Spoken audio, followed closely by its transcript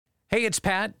Hey, it's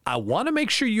Pat. I want to make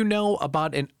sure you know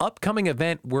about an upcoming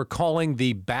event we're calling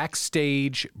the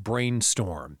Backstage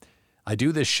Brainstorm. I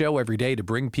do this show every day to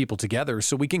bring people together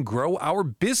so we can grow our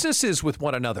businesses with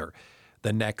one another.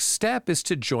 The next step is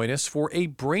to join us for a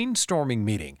brainstorming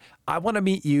meeting. I want to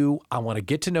meet you. I want to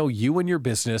get to know you and your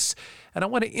business. And I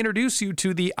want to introduce you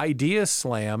to the Idea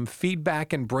Slam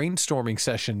feedback and brainstorming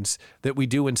sessions that we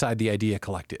do inside the Idea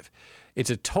Collective. It's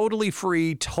a totally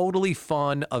free, totally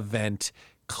fun event.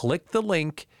 Click the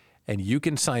link and you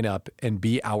can sign up and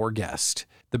be our guest.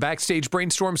 The Backstage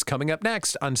Brainstorm's coming up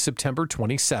next on September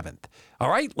 27th. All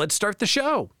right, let's start the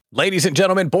show. Ladies and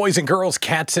gentlemen, boys and girls,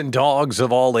 cats and dogs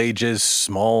of all ages,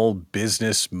 Small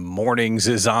Business Mornings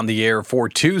is on the air for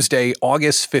Tuesday,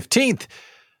 August 15th.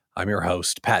 I'm your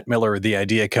host, Pat Miller, the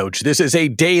Idea Coach. This is a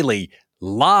daily,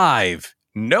 live,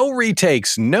 no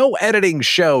retakes, no editing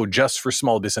show just for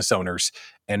small business owners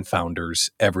and founders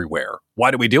everywhere.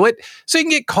 Why do we do it? So you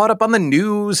can get caught up on the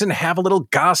news and have a little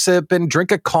gossip and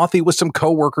drink a coffee with some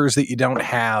coworkers that you don't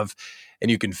have.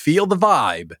 And you can feel the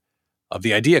vibe of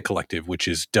the Idea Collective, which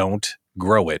is don't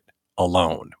grow it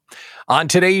alone. On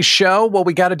today's show, well,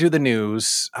 we got to do the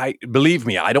news. Believe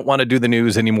me, I don't want to do the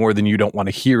news any more than you don't want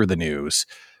to hear the news.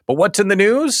 But what's in the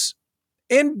news?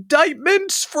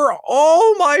 Indictments for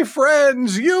all my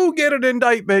friends. You get an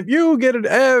indictment. You get it.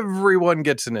 Everyone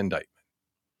gets an indictment.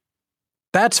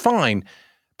 That's fine.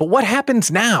 But what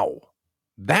happens now?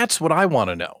 That's what I want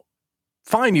to know.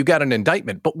 Fine, you got an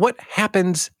indictment, but what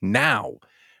happens now?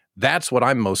 That's what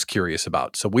I'm most curious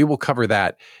about. So we will cover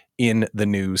that in the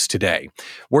news today.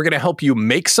 We're going to help you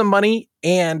make some money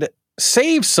and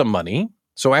save some money.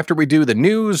 So after we do the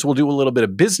news, we'll do a little bit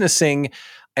of businessing.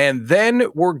 And then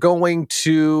we're going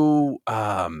to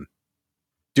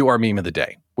do our meme of the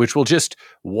day, which will just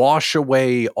wash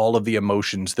away all of the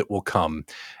emotions that will come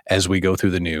as we go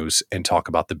through the news and talk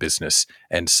about the business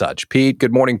and such. Pete,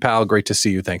 good morning, pal. Great to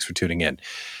see you. Thanks for tuning in.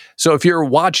 So if you're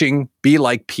watching, be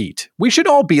like Pete. We should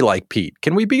all be like Pete.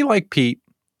 Can we be like Pete?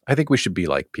 I think we should be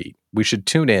like Pete. We should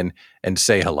tune in and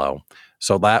say hello.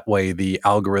 So that way the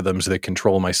algorithms that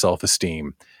control my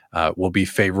self-esteem will be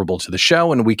favorable to the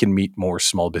show and we can meet more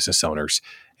small business owners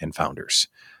and founders.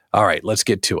 All right, let's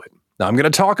get to it. Now, I'm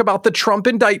going to talk about the Trump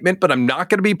indictment, but I'm not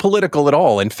going to be political at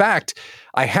all. In fact,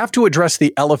 I have to address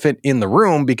the elephant in the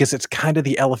room because it's kind of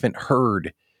the elephant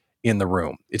herd in the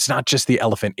room. It's not just the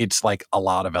elephant. It's like a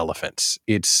lot of elephants.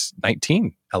 It's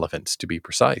 19 elephants to be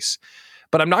precise.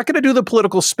 But I'm not going to do the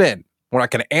political spin. We're not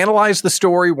going to analyze the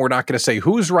story. We're not going to say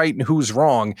who's right and who's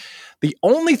wrong. The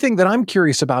only thing that I'm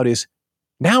curious about is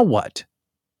now what?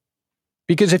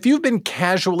 Because if you've been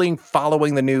casually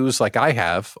following the news like I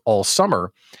have all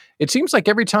summer, it seems like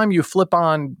every time you flip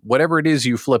on whatever it is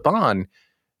you flip on,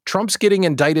 Trump's getting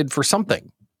indicted for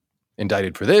something.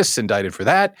 Indicted for this, indicted for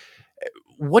that.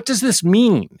 What does this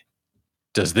mean?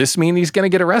 Does this mean he's going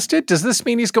to get arrested? Does this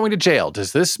mean he's going to jail?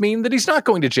 Does this mean that he's not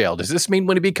going to jail? Does this mean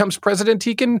when he becomes president,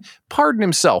 he can pardon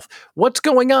himself? What's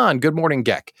going on? Good morning,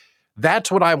 Geck. That's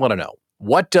what I want to know.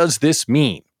 What does this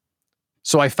mean?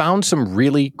 So I found some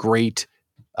really great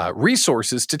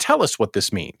resources to tell us what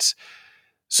this means.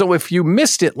 So if you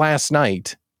missed it last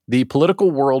night, the political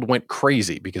world went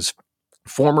crazy because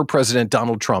former President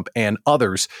Donald Trump and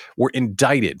others were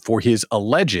indicted for his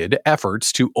alleged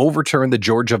efforts to overturn the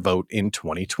Georgia vote in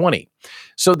 2020.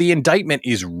 So the indictment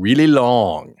is really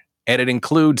long, and it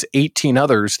includes 18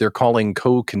 others they're calling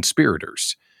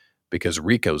co-conspirators because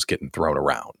RICO's getting thrown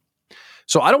around.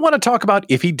 So I don't want to talk about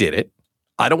if he did it.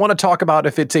 I don't want to talk about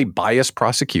if it's a biased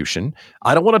prosecution.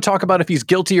 I don't want to talk about if he's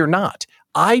guilty or not.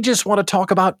 I just want to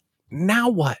talk about now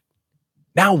what?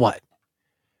 Now what?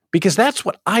 Because that's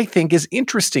what I think is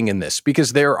interesting in this,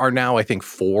 because there are now, I think,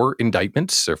 4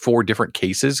 indictments or 4 different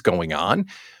cases going on.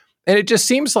 And it just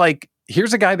seems like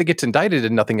here's a guy that gets indicted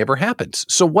and nothing ever happens.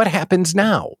 So what happens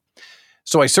now?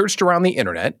 So I searched around the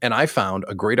internet and I found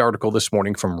a great article this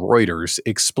morning from Reuters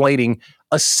explaining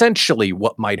essentially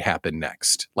what might happen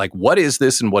next. Like, what is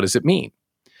this and what does it mean?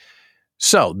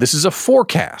 So this is a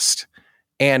forecast.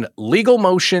 And legal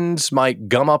motions might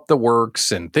gum up the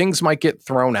works and things might get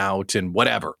thrown out and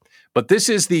whatever. But this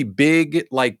is the big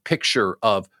picture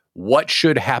of what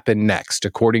should happen next,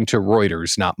 according to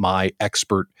Reuters, not my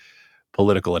expert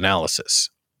political analysis.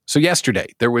 So yesterday,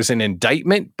 there was an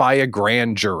indictment by a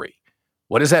grand jury.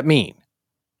 What does that mean?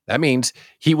 That means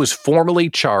he was formally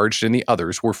charged and the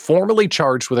others were formally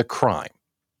charged with a crime.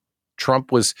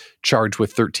 Trump was charged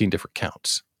with 13 different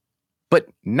counts. But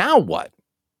now what?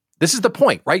 This is the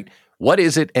point, right? What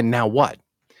is it and now what?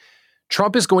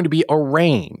 Trump is going to be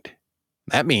arraigned.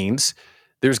 That means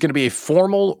there's going to be a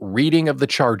formal reading of the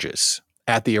charges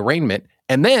at the arraignment,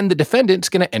 and then the defendant's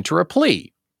going to enter a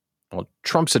plea. Well,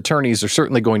 Trump's attorneys are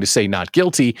certainly going to say not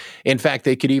guilty. In fact,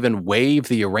 they could even waive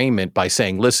the arraignment by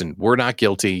saying, listen, we're not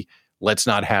guilty. Let's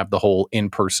not have the whole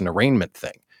in-person arraignment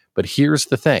thing. But here's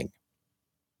the thing.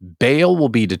 Bail will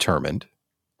be determined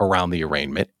around the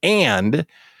arraignment, and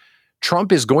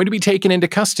Trump is going to be taken into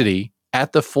custody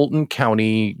at the Fulton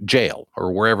County Jail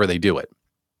or wherever they do it.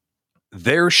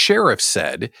 Their sheriff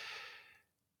said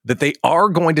that they are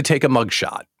going to take a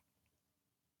mugshot.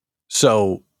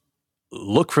 So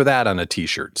look for that on a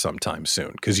t-shirt sometime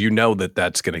soon, because you know that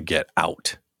that's going to get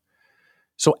out.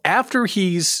 So after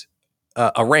he's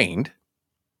arraigned,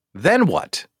 then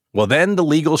what? Well, then the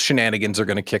legal shenanigans are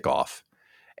going to kick off.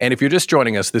 And if you're just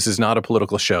joining us, this is not a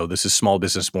political show. This is Small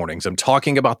Business Mornings. I'm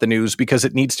talking about the news because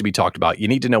it needs to be talked about. You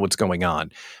need to know what's going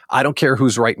on. I don't care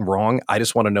who's right and wrong. I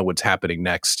just want to know what's happening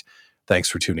next. Thanks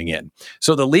for tuning in.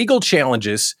 So the legal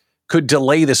challenges could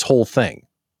delay this whole thing.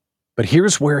 But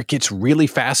here's where it gets really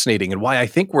fascinating and why I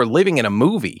think we're living in a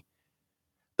movie.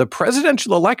 The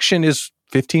presidential election is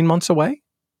 15 months away.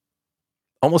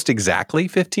 Almost exactly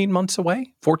 15 months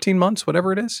away, 14 months,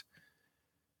 whatever it is.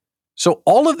 So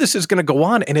all of this is going to go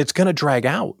on and it's going to drag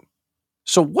out.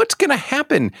 So what's going to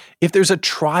happen if there's a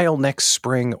trial next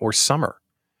spring or summer?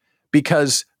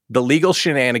 Because the legal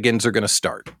shenanigans are going to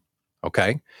start.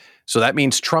 Okay. So that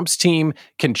means Trump's team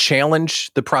can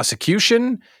challenge the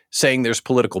prosecution, saying there's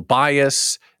political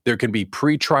bias. There can be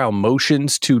pretrial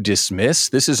motions to dismiss.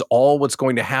 This is all what's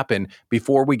going to happen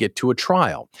before we get to a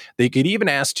trial. They could even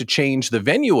ask to change the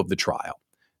venue of the trial,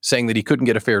 saying that he couldn't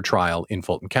get a fair trial in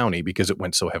Fulton County because it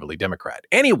went so heavily Democrat.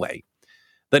 Anyway,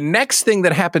 the next thing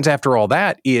that happens after all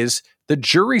that is the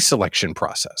jury selection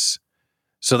process.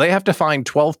 So they have to find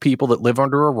 12 people that live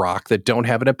under a rock that don't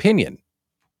have an opinion.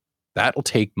 That'll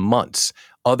take months.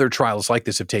 Other trials like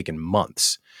this have taken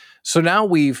months. So now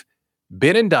we've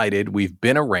been indicted, we've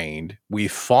been arraigned,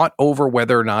 we've fought over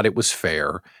whether or not it was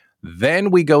fair.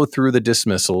 Then we go through the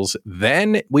dismissals.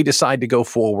 Then we decide to go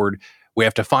forward. We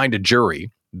have to find a jury.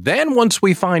 Then once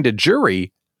we find a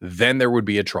jury, then there would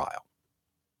be a trial.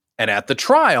 And at the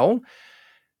trial,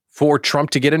 for Trump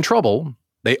to get in trouble,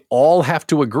 they all have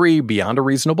to agree beyond a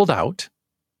reasonable doubt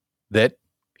that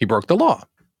he broke the law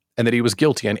and that he was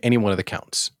guilty on any one of the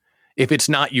counts. If it's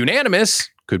not unanimous,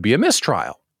 could be a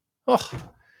mistrial. Oh,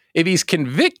 if he's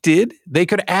convicted, they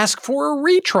could ask for a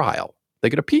retrial. They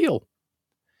could appeal.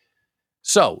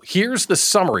 So here's the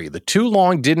summary, the too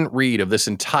long didn't read of this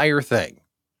entire thing.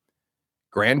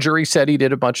 Grand jury said he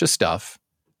did a bunch of stuff.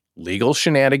 Legal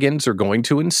shenanigans are going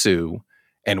to ensue,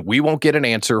 and we won't get an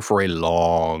answer for a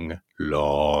long,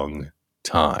 long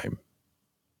time.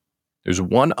 There's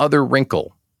one other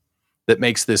wrinkle that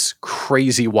makes this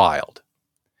crazy wild.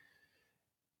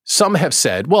 Some have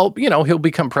said, well, he'll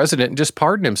become president and just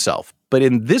pardon himself. But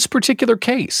in this particular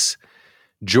case,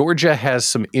 Georgia has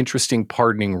some interesting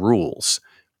pardoning rules.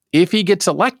 If he gets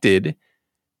elected,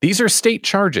 these are state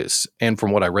charges. And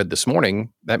from what I read this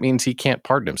morning, that means he can't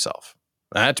pardon himself.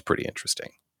 That's pretty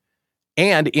interesting.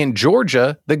 And in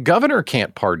Georgia, the governor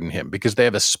can't pardon him because they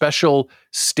have a special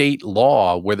state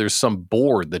law where there's some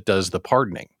board that does the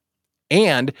pardoning.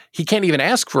 And he can't even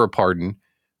ask for a pardon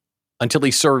until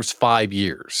he serves 5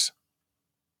 years.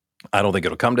 I don't think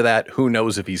it'll come to that. Who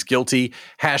knows if he's guilty?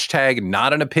 Hashtag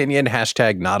not an opinion.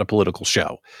 Hashtag not a political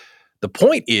show. The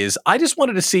point is, I just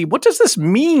wanted to see, what does this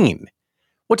mean?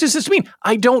 What does this mean?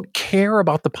 I don't care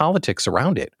about the politics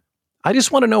around it. I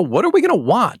just want to know, what are we going to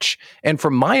watch? And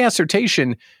from my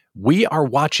assertion, we are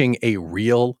watching a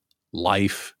real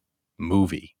life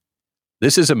movie.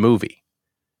 This is a movie.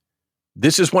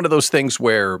 This is one of those things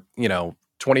where,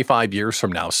 25 years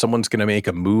from now, someone's going to make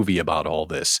a movie about all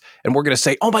this. And we're going to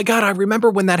say, oh my God, I remember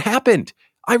when that happened.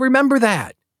 I remember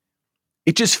that.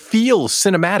 It just feels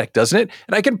cinematic, doesn't it?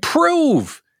 And I can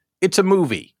prove it's a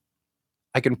movie.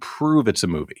 I can prove it's a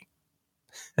movie.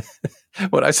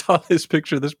 When I saw this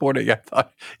picture this morning, I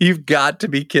thought, you've got to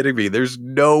be kidding me. There's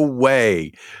no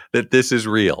way that this is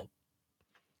real.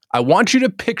 I want you to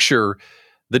picture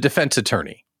the defense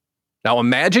attorney. Now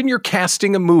imagine you're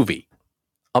casting a movie.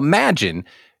 Imagine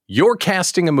you're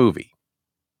casting a movie.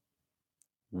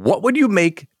 What would you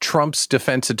make Trump's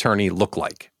defense attorney look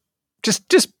like? Just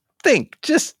think,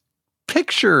 just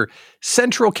picture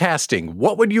central casting.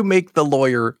 What would you make the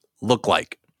lawyer look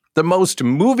like? The most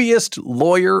moviest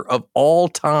lawyer of all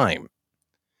time.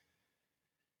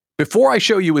 Before I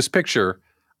show you his picture,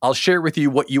 I'll share with you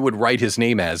what you would write his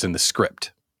name as in the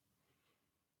script.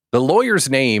 The lawyer's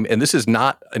name, and this is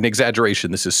not an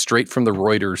exaggeration, this is straight from the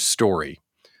Reuters story.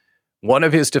 One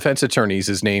of his defense attorneys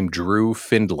is named Drew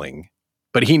Findling,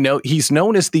 but he's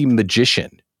known as the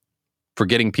magician for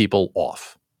getting people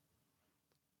off.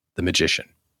 The magician.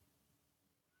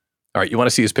 All right, you want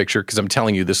to see his picture? Because I'm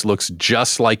telling you, this looks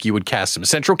just like you would cast him.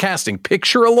 Central casting,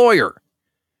 picture a lawyer.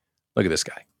 Look at this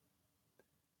guy.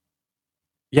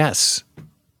 Yes,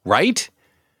 right?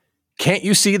 Can't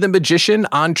you see the magician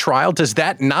on trial? Does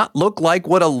that not look like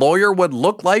what a lawyer would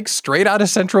look like straight out of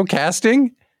central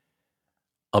casting?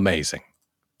 Amazing.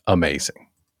 Amazing.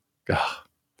 Ugh.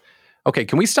 Okay,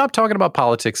 can we stop talking about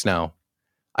politics now?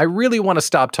 I really want to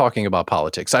stop talking about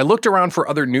politics. I looked around for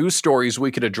other news stories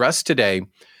we could address today,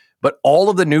 but all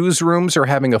of the newsrooms are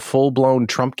having a full-blown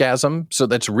Trumpgasm, so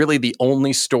that's really the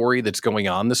only story that's going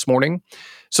on this morning.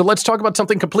 So let's talk about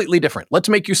something completely different. Let's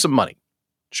make you some money.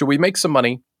 Should we make some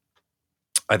money?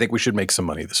 I think we should make some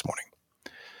money this morning.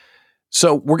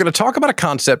 So we're going to talk about a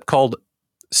concept called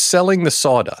selling the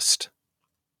sawdust.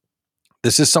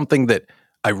 This is something that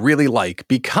I really like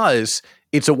because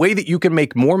it's a way that you can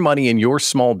make more money in your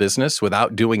small business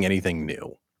without doing anything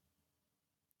new.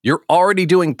 You're already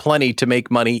doing plenty to make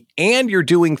money, and you're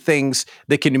doing things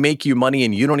that can make you money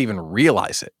and you don't even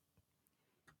realize it.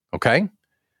 Okay?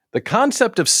 The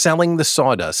concept of selling the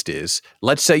sawdust is,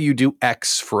 let's say you do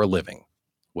X for a living,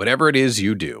 whatever it is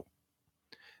you do.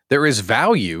 There is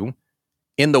value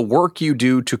in the work you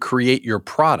do to create your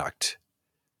product,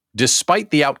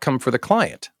 despite the outcome for the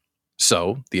client.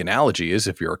 So the analogy is,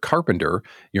 if you're a carpenter,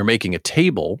 you're making a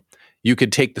table, you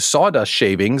could take the sawdust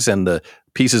shavings and the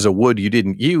pieces of wood you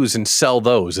didn't use and sell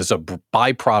those as a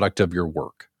byproduct of your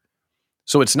work.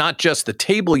 So it's not just the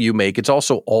table you make, it's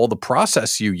also all the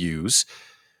process you use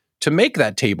to make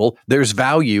that table. There's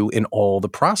value in all the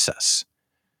process.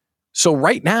 So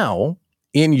right now,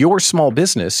 in your small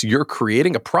business, you're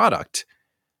creating a product,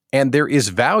 and there is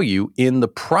value in the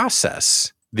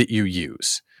process that you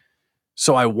use.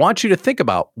 So I want you to think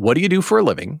about, what do you do for a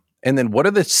living? And then what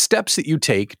are the steps that you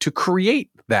take to create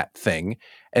that thing?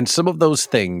 And some of those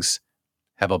things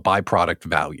have a byproduct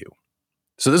value.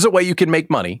 So this is a way you can make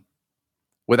money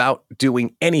without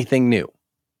doing anything new.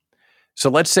 So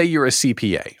let's say you're a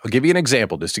CPA. I'll give you an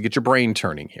example just to get your brain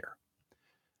turning here.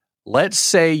 Let's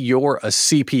say you're a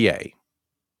CPA,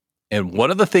 and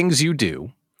one of the things you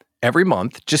do every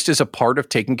month, just as a part of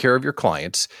taking care of your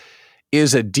clients,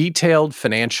 is a detailed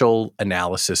financial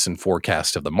analysis and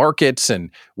forecast of the markets and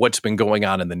what's been going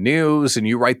on in the news. And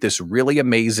you write this really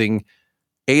amazing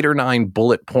 8 or 9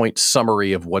 bullet point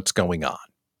summary of what's going on.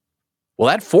 Well,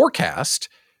 that forecast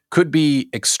could be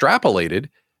extrapolated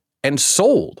and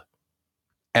sold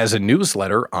as a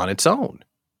newsletter on its own.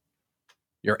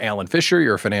 You're Alan Fisher,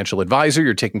 you're a financial advisor,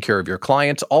 you're taking care of your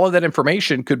clients. All of that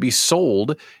information could be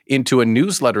sold into a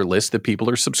newsletter list that people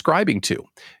are subscribing to.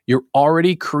 You're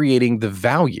already creating the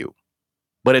value,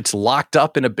 but it's locked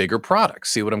up in a bigger product.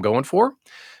 See what I'm going for?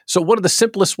 So one of the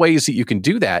simplest ways that you can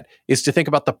do that is to think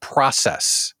about the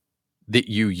process that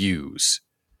you use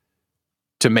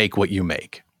to make what you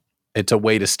make. It's a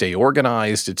way to stay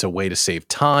organized. It's a way to save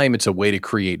time. It's a way to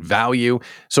create value.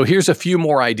 So here's a few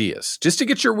more ideas just to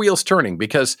get your wheels turning,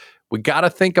 because we got to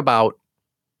think about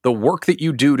the work that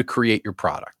you do to create your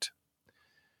product.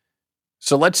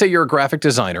 So let's say you're a graphic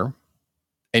designer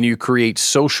and you create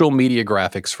social media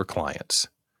graphics for clients.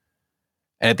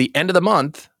 And at the end of the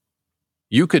month,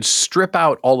 you could strip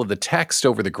out all of the text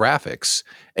over the graphics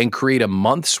and create a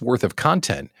month's worth of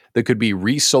content that could be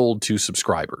resold to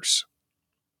subscribers.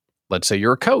 Let's say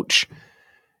you're a coach.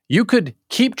 You could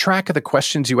keep track of the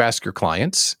questions you ask your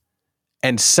clients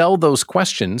and sell those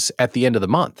questions at the end of the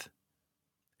month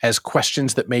as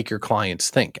questions that make your clients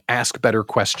think. Ask better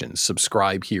questions.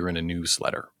 Subscribe here in a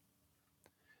newsletter.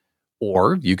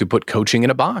 Or you could put coaching in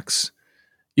a box.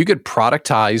 You could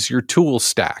productize your tool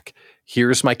stack.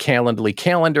 Here's my Calendly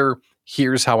calendar.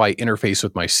 Here's how I interface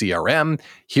with my CRM.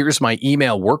 Here's my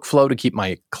email workflow to keep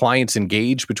my clients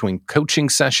engaged between coaching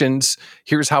sessions.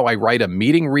 Here's how I write a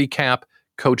meeting recap,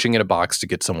 coaching in a box to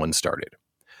get someone started.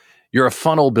 You're a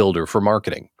funnel builder for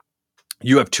marketing.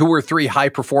 You have 2 or 3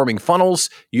 high-performing funnels.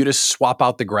 You just swap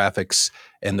out the graphics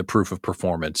and the proof of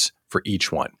performance for each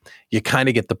one. You kind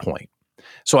of get the point.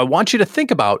 So I want you to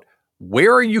think about,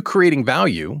 where are you creating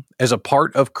value as a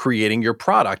part of creating your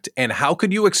product, and how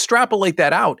could you extrapolate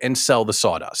that out and sell the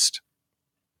sawdust?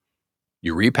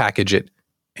 You repackage it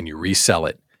and you resell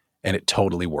it, and it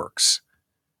totally works.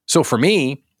 So for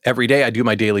me, every day I do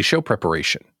my daily show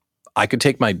preparation. I could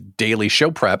take my daily show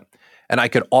prep and I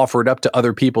could offer it up to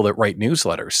other people that write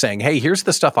newsletters saying, hey, here's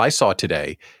the stuff I saw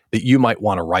today that you might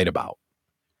want to write about.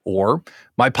 Or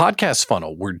my podcast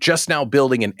funnel. We're just now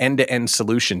building an end-to-end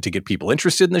solution to get people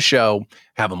interested in the show,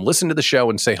 have them listen to the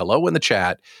show and say hello in the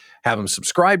chat, have them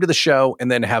subscribe to the show, and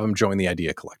then have them join the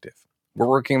Idea Collective. We're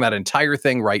working that entire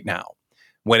thing right now.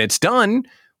 When it's done,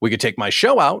 we could take my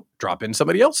show out, drop in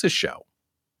somebody else's show.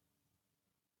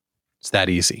 It's that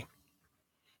easy.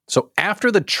 So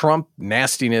after the Trump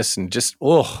nastiness and just,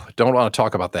 don't want to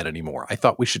talk about that anymore. I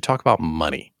thought we should talk about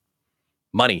money.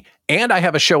 Money. And I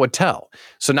have a show and tell.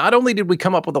 So not only did we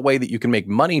come up with a way that you can make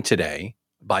money today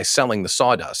by selling the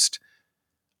sawdust,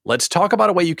 let's talk about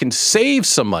a way you can save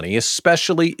some money,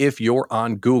 especially if you're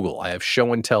on Google. I have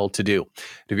show and tell to do.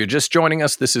 If you're just joining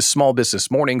us, this is Small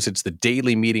Business Mornings. It's the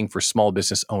daily meeting for small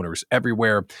business owners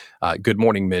everywhere. Good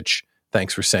morning, Mitch.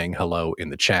 Thanks for saying hello in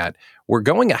the chat. We're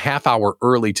going a half hour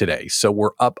early today, so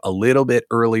we're up a little bit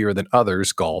earlier than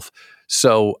others, Golf.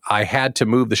 So I had to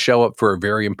move the show up for a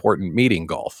very important meeting,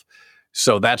 Golf.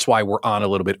 So that's why we're on a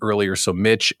little bit earlier. So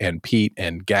Mitch and Pete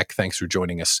and Geck, thanks for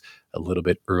joining us a little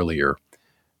bit earlier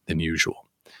than usual.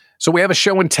 So we have a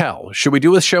show and tell. Should we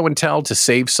do a show and tell to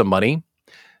save some money?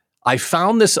 I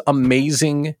found this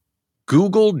amazing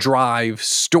Google Drive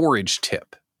storage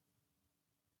tip.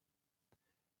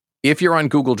 If you're on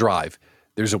Google Drive,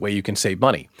 there's a way you can save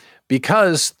money,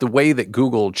 because the way that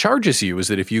Google charges you is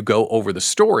that if you go over the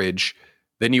storage,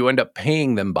 then you end up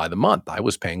paying them by the month. I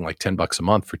was paying like $10 a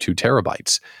month for 2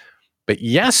 terabytes. But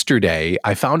yesterday,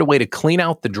 I found a way to clean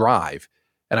out the drive,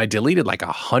 and I deleted like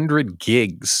 100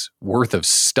 gigs worth of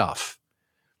stuff.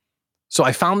 So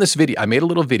I found this video. I made a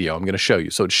little video. I'm going to show you.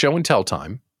 So it's show and tell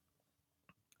time.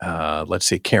 Let's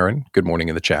see, Karen, good morning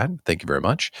in the chat. Thank you very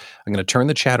much. I'm going to turn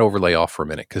the chat overlay off for a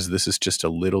minute because this is just a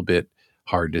little bit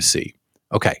hard to see.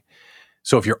 Okay.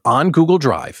 So if you're on Google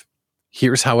Drive,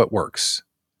 here's how it works.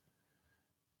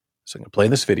 So I'm going to play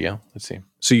this video. Let's see.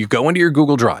 So you go into your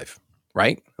Google Drive,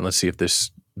 right? And let's see if this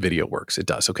video works. It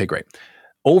does. Okay, great.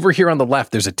 Over here on the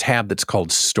left, there's a tab that's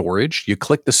called Storage. You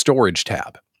click the Storage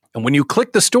tab. And when you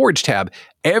click the Storage tab,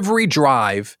 every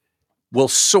drive will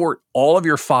sort all of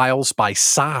your files by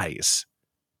size.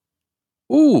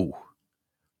 Ooh.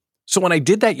 So when I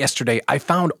did that yesterday, I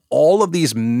found all of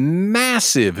these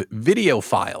massive video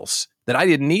files that I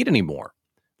didn't need anymore,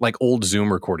 like old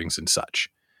Zoom recordings and such.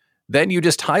 Then you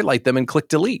just highlight them and click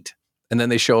delete. And then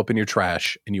they show up in your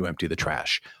trash and you empty the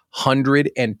trash.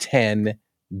 110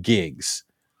 gigs.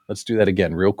 Let's do that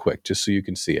again real quick, just so you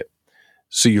can see it.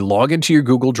 So you log into your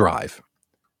Google Drive.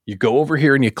 You go over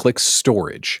here and you click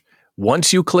storage.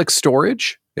 Once you click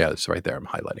storage, yeah, it's right there. I'm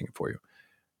highlighting it for you.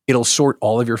 It'll sort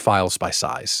all of your files by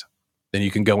size. Then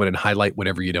you can go in and highlight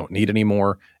whatever you don't need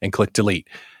anymore and click delete.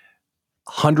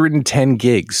 110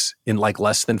 gigs in like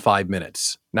less than 5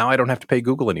 minutes. Now I don't have to pay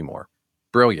Google anymore.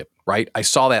 Brilliant, right? I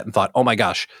saw that and thought, oh my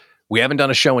gosh, we haven't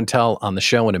done a show and tell on the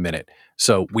show in a minute.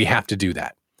 So we have to do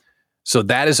that. So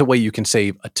that is a way you can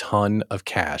save a ton of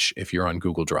cash if you're on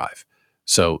Google Drive.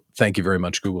 So thank you very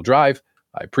much, Google Drive.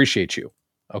 I appreciate you.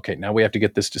 Okay, now we have to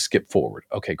get this to skip forward.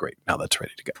 Okay, great. Now that's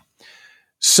ready to go.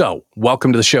 So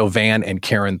welcome to the show, Van and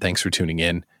Karen. Thanks for tuning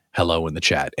in. Hello in the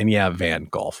chat. And yeah, Van,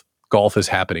 golf. Golf is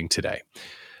happening today.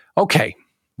 Okay,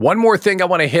 one more thing I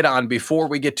want to hit on before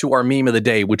we get to our meme of the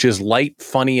day, which is light,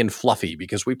 funny, and fluffy,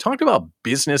 because we've talked about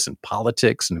business and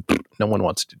politics, and no one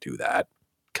wants to do that.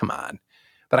 Come on.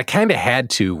 But I kind of had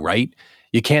to, right?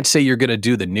 You can't say you're going to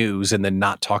do the news and then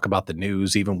not talk about the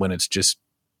news, even when it's just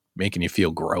making you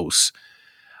feel gross.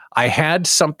 I had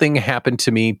something happen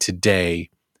to me today,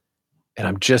 and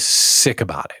I'm just sick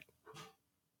about it.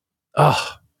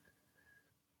 Ugh.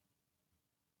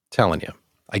 Telling you.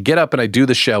 I get up and I do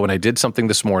the show, and I did something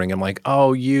this morning. I'm like,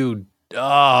 oh, and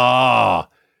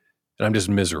I'm just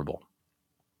miserable.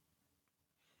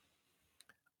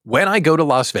 When I go to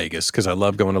Las Vegas, because I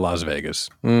love going to Las Vegas,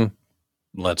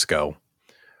 let's go.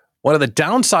 One of the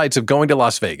downsides of going to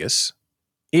Las Vegas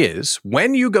is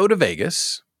when you go to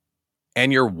Vegas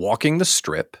and you're walking the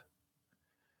strip,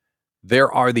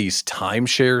 there are these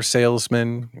timeshare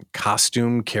salesmen,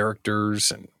 costume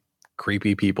characters, and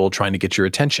creepy people trying to get your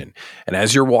attention. And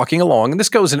as you're walking along, and this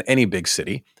goes in any big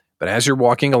city, but as you're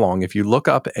walking along, if you look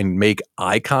up and make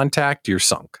eye contact, you're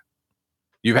sunk.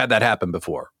 You've had that happen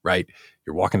before, right?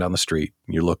 You're walking down the street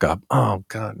and you look up. Oh,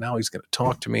 God, now he's going to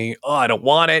talk to me. Oh, I don't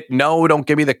want it. No, don't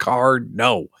give me the card.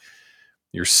 No.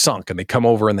 You're sunk, and they come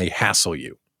over and they hassle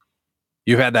you.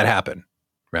 You've had that happen,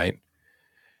 right?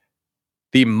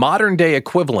 The modern day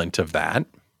equivalent of that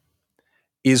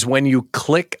is when you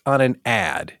click on an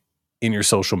ad in your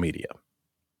social media.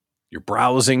 You're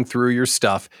browsing through your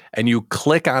stuff and you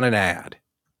click on an ad.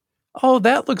 Oh,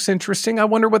 that looks interesting. I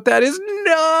wonder what that is.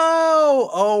 No!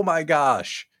 Oh my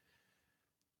gosh.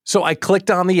 So I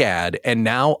clicked on the ad, and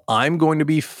now I'm going to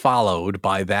be followed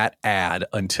by that ad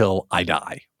until I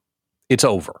die. It's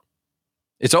over.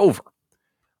 It's over.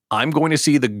 I'm going to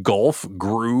see the Golf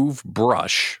Groove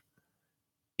brush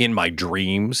in my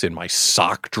dreams, in my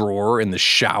sock drawer, in the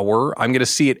shower. I'm going to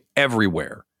see it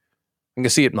everywhere. I'm going to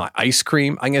see it in my ice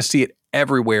cream. I'm going to see it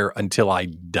everywhere until I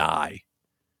die.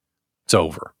 It's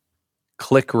over.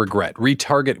 Click regret.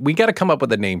 Retarget. We got to come up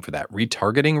with a name for that.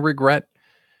 Retargeting regret.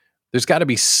 There's got to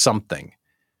be something.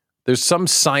 There's some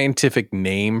scientific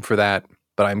name for that,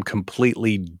 but I'm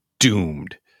completely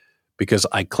doomed because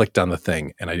I clicked on the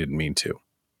thing and I didn't mean to.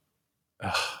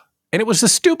 Ugh. And it was the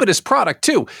stupidest product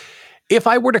too. If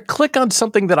I were to click on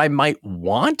something that I might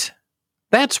want,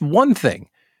 that's one thing.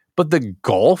 But the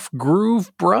golf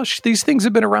groove brush, these things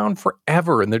have been around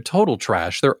forever and they're total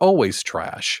trash. They're always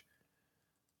trash.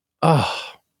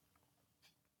 Oh,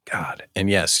 God. And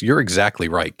yes, you're exactly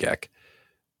right, Geck.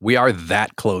 We are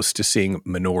that close to seeing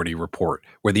Minority Report,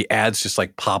 where the ads just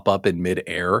like pop up in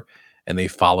midair and they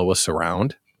follow us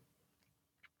around.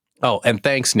 Oh, and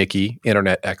thanks, Nikki,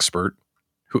 internet expert.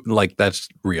 Who, like, that's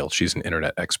real. She's an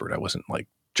internet expert. I wasn't like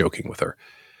joking with her.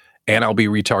 And I'll be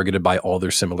retargeted by all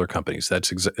their similar companies.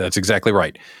 That's exactly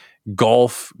right.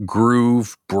 Golf,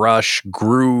 Groove, Brush,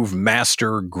 Groove,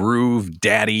 Master, Groove,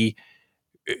 Daddy,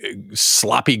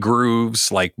 Sloppy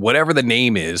Grooves, like whatever the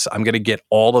name is, I'm going to get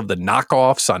all of the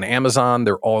knockoffs on Amazon.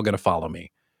 They're all going to follow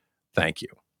me. Thank you.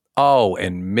 Oh,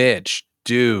 and Mitch,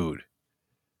 dude,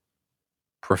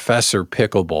 Professor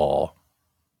Pickleball,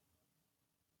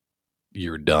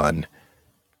 you're done.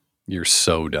 You're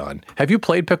so done. Have you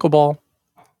played pickleball?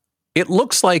 It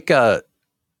looks like a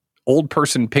old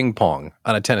person ping pong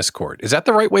on a tennis court. Is that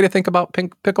the right way to think about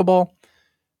pickleball?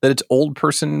 That it's old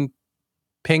person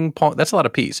ping pong? That's a lot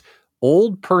of P's.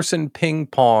 Old person ping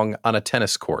pong on a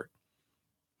tennis court.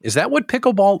 Is that what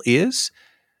pickleball is?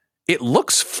 It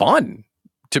looks fun,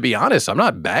 to be honest. I'm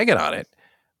not bagging on it,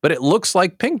 but it looks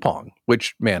like ping pong,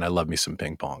 which, man, I love me some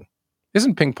ping pong.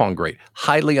 Isn't ping pong great?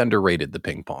 Highly underrated, the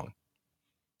ping pong.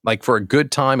 Like for a good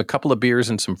time, a couple of beers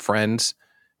and some friends,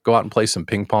 go out and play some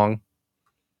ping pong,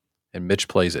 and Mitch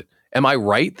plays it. Am I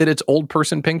right that it's old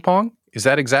person ping pong? Is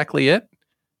that exactly it?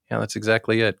 Yeah, that's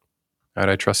exactly it. All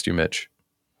right, I trust you, Mitch.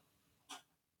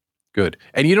 Good.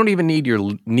 And you don't even need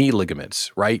your knee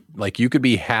ligaments, right? Like you could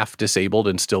be half disabled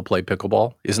and still play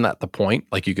pickleball. Isn't that the point?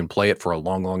 Like you can play it for a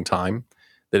long, long time,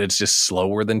 that it's just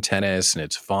slower than tennis and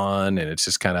it's fun and it's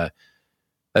just kind of,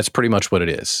 that's pretty much what it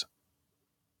is.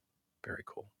 Very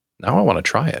cool. Now I want to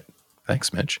try it.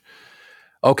 Thanks, Mitch.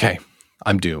 Okay,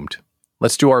 I'm doomed.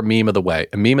 Let's do our meme of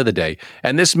the day.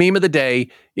 And this meme of the day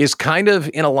is kind of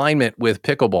in alignment with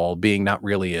pickleball being not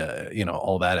really,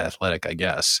 all that athletic, I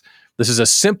guess. This is a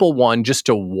simple one just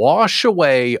to wash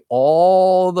away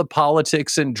all the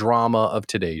politics and drama of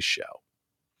today's show.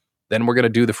 Then we're going to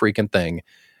do the freaking thing,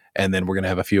 and then we're going to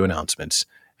have a few announcements,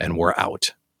 and we're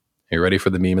out. Are you ready for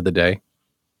the meme of the day?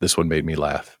 This one made me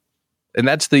laugh. And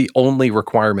that's the only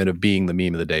requirement of being the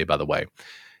meme of the day, by the way.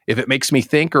 If it makes me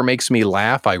think or makes me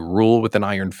laugh, I rule with an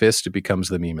iron fist. It becomes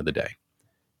the meme of the day.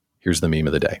 Here's the meme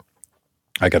of the day.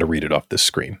 I got to read it off this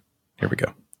screen. Here we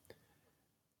go.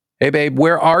 Hey, babe,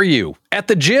 where are you? At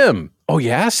the gym. Oh,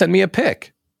 yeah? Send me a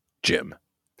pic. Jim.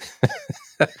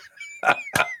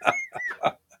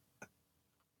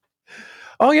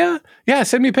 Oh, yeah? Yeah,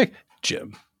 send me a pic.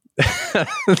 Jim.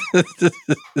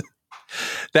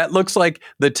 That looks like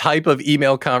the type of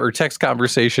email or text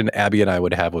conversation Abby and I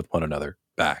would have with one another.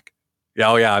 Back.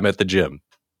 Oh, yeah, I'm at the gym.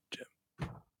 Jim.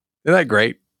 Isn't that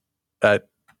great? That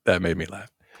made me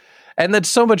laugh. And that's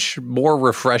so much more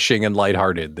refreshing and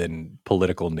lighthearted than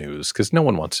political news, because no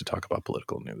one wants to talk about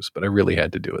political news, but I really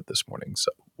had to do it this morning,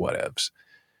 so whatevs.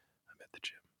 I'm at the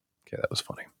gym. Okay, that was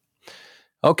funny.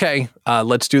 Okay,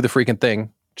 let's do the freaking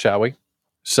thing, shall we?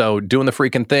 So doing the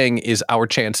freaking thing is our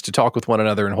chance to talk with one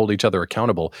another and hold each other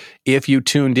accountable. If you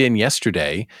tuned in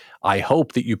yesterday, I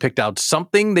hope that you picked out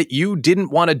something that you didn't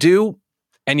want to do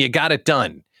and you got it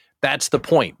done. That's the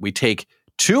point. We take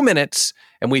 2 minutes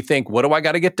and we think, what do I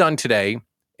got to get done today?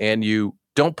 And you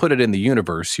don't put it in the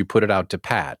universe. You put it out to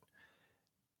Pat.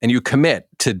 And you commit,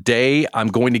 today I'm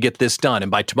going to get this done. And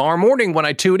by tomorrow morning when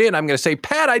I tune in, I'm going to say,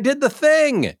 Pat, I did the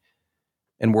thing.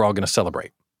 And we're all going to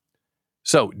celebrate.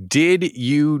 So, did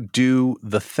you do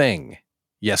the thing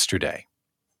yesterday?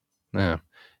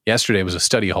 Yesterday was a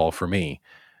study hall for me.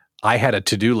 I had a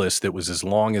to-do list that was as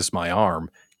long as my arm,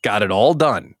 got it all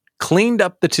done, cleaned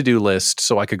up the to-do list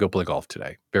so I could go play golf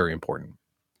today. Very important.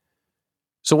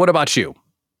 So what about you?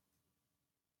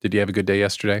 Did you have a good day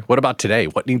yesterday? What about today?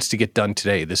 What needs to get done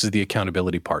today? This is the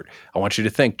accountability part. I want you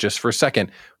to think just for a second,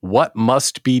 what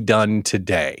must be done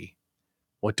today?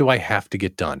 What do I have to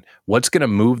get done? What's going to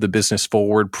move the business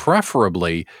forward?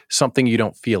 Preferably something you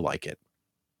don't feel like it.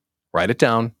 Write it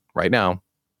down right now.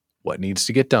 What needs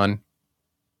to get done?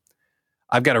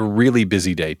 I've got a really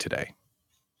busy day today.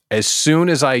 As soon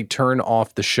as I turn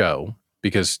off the show,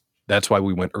 because that's why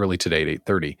we went early today at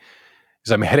 8:30,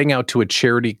 is I'm heading out to a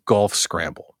charity golf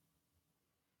scramble.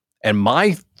 And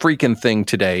my freaking thing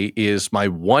today is my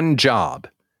one job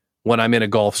when I'm in a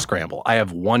golf scramble. I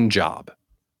have one job.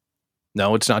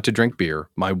 No, it's not to drink beer.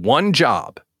 My one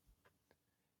job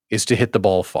is to hit the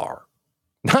ball far.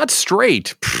 Not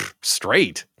straight.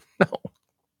 Straight. No.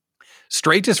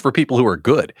 Straight is for people who are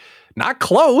good. Not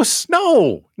close.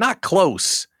 No, not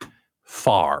close.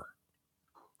 Far.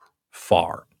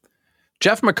 Far.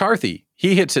 Jeff McCarthy,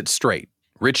 he hits it straight.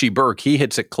 Richie Burke, he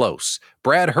hits it close.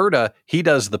 Brad Herta, he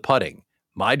does the putting.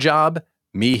 My job,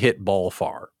 me hit ball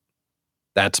far.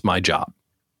 That's my job.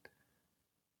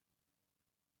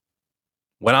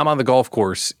 When I'm on the golf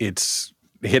course, it's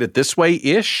hit it this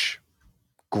way-ish.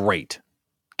 Great.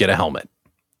 Get a helmet.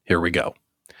 Here we go.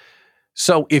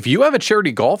 So if you have a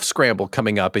charity golf scramble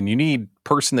coming up and you need a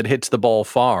person that hits the ball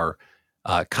far,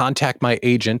 contact my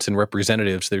agents and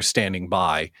representatives. They're standing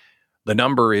by. The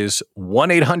number is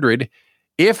 1-800.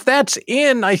 If that's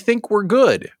in, I think we're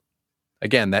good.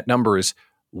 Again, that number is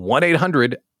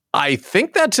 1-800. I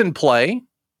think that's in play.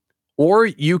 Or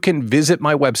you can visit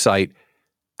my website,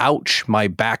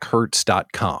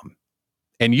 ouchmybackhurts.com.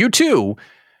 And you too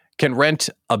can rent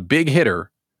a big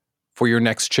hitter for your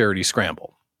next charity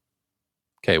scramble.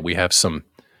 Okay, we have some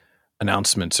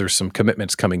announcements or some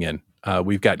commitments coming in.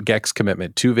 We've got Geck's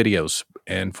commitment, 2 videos,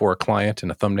 and for a client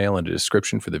and a thumbnail and a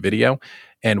description for the video.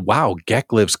 And wow,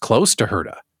 Geck lives close to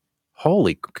Herta.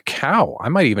 Holy cow. I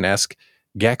might even ask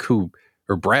Geck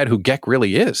Brad who Geck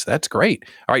really is. That's great.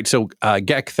 All right, so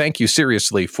Geck, thank you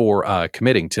seriously for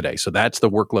committing today. So that's the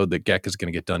workload that Geck is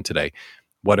going to get done today.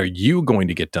 What are you going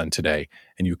to get done today?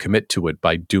 And you commit to it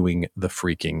by doing the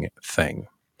freaking thing.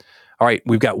 All right,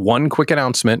 we've got one quick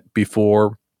announcement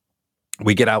before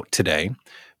we get out today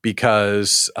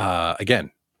because,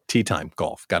 again, tea time,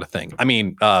 golf, got a thing. I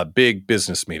mean, big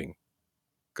business meeting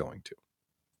going to.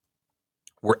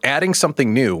 We're adding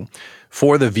something new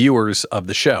for the viewers of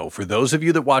the show. For those of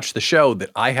you that watch the show that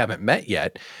I haven't met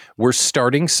yet, we're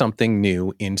starting something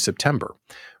new in September.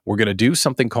 We're going to do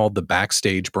something called the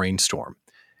Backstage Brainstorm.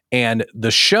 And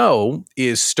the show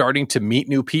is starting to meet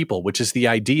new people, which is the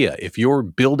idea. If you're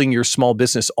building your small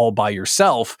business all by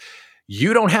yourself,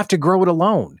 you don't have to grow it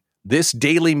alone. This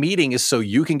daily meeting is so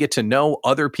you can get to know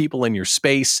other people in your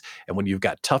space. And when you've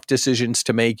got tough decisions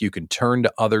to make, you can turn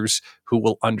to others who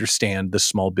will understand the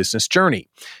small business journey.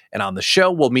 And on the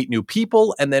show, we'll meet new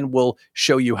people, and then we'll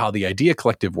show you how the Idea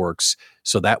Collective works.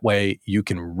 So that way you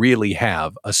can really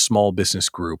have a small business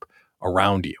group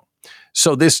around you.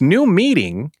 So this new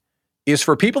meeting is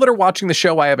for people that are watching the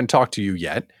show. I haven't talked to you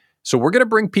yet. So we're going to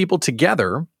bring people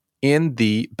together in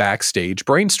the Backstage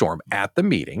Brainstorm at the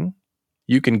meeting.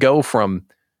 You can go from,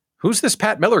 who's this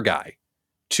Pat Miller guy,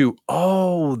 to,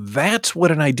 oh, that's what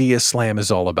an Idea Slam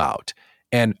is all about.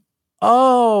 And,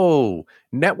 oh,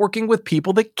 networking with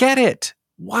people that get it.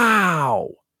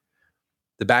 Wow.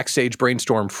 The Backstage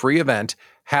Brainstorm free event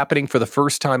happening for the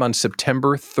first time on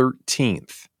September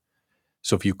 13th.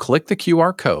 So if you click the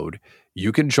QR code,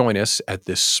 you can join us at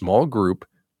this small group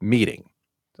meeting.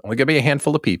 It's only going to be a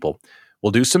handful of people.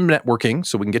 We'll do some networking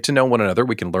so we can get to know one another.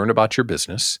 We can learn about your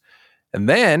business. And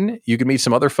then you can meet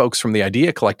some other folks from the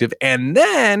Idea Collective. And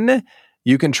then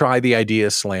you can try the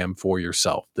Idea Slam for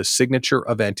yourself, the signature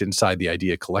event inside the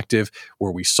Idea Collective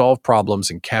where we solve problems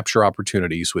and capture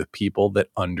opportunities with people that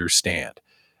understand.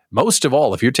 Most of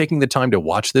all, if you're taking the time to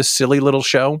watch this silly little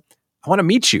show, I want to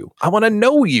meet you. I want to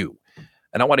know you.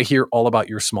 And I want to hear all about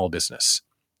your small business.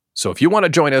 So if you want to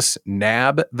join us,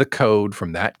 nab the code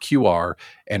from that QR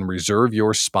and reserve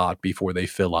your spot before they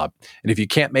fill up. And if you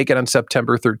can't make it on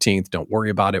September 13th, don't worry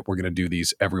about it. We're going to do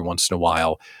these every once in a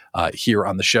while here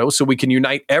on the show so we can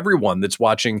unite everyone that's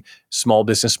watching Small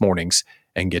Business Mornings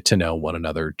and get to know one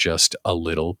another just a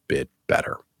little bit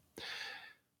better.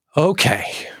 Okay.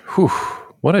 Whew.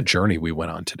 What a journey we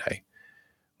went on today.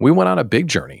 We went on a big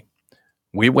journey.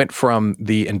 We went from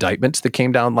the indictments that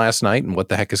came down last night and what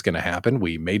the heck is going to happen.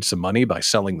 We made some money by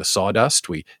selling the sawdust.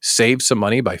 We saved some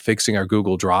money by fixing our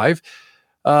Google Drive.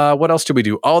 What else did we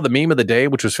do? Oh, the meme of the day,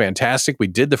 which was fantastic. We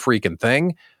did the freaking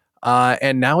thing.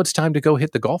 And now it's time to go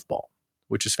hit the golf ball,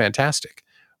 which is fantastic.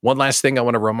 One last thing I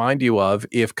want to remind you of,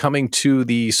 if coming to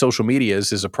the social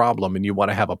medias is a problem and you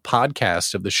want to have a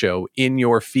podcast of the show in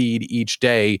your feed each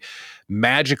day,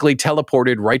 magically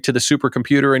teleported right to the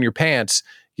supercomputer in your pants,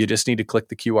 you just need to click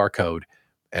the QR code,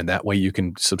 and that way you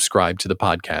can subscribe to the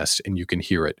podcast and you can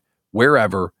hear it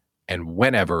wherever and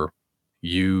whenever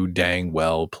you dang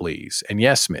well please. And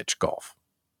yes, Mitch, golf.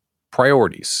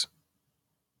 Priorities,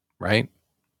 right?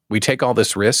 We take all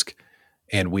this risk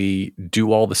and we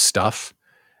do all the stuff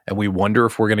and we wonder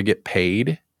if we're going to get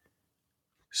paid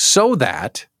so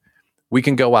that we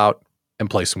can go out and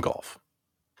play some golf.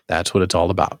 That's what it's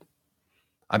all about.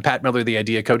 I'm Pat Miller, the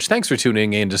Idea Coach. Thanks for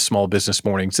tuning in to Small Business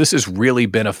Mornings. This has really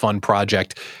been a fun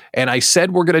project. And I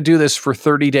said we're going to do this for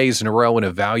 30 days in a row and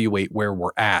evaluate where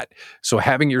we're at. So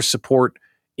having your support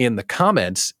in the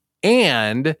comments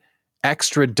and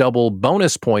extra double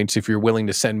bonus points if you're willing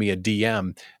to send me a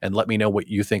DM and let me know what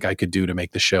you think I could do to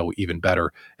make the show even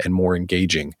better and more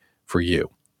engaging for you.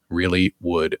 Really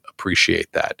would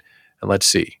appreciate that. And let's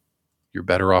see. You're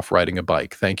better off riding a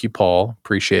bike. Thank you, Paul.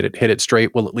 Appreciate it. Hit it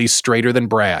straight. Well, at least straighter than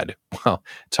Brad. Well,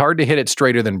 it's hard to hit it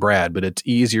straighter than Brad, but it's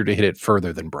easier to hit it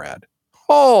further than Brad.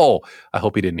 Oh, I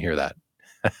hope he didn't hear that.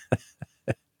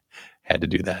 Had to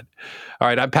do that. All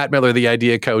right, I'm Pat Miller, the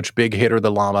Idea Coach, Big Hitter,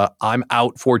 the Llama. I'm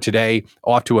out for today,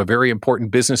 off to a very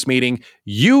important business meeting.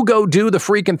 You go do the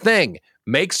freaking thing.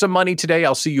 Make some money today.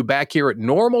 I'll see you back here at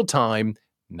normal time,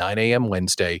 9 a.m.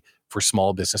 Wednesday for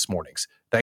Small Business Mornings.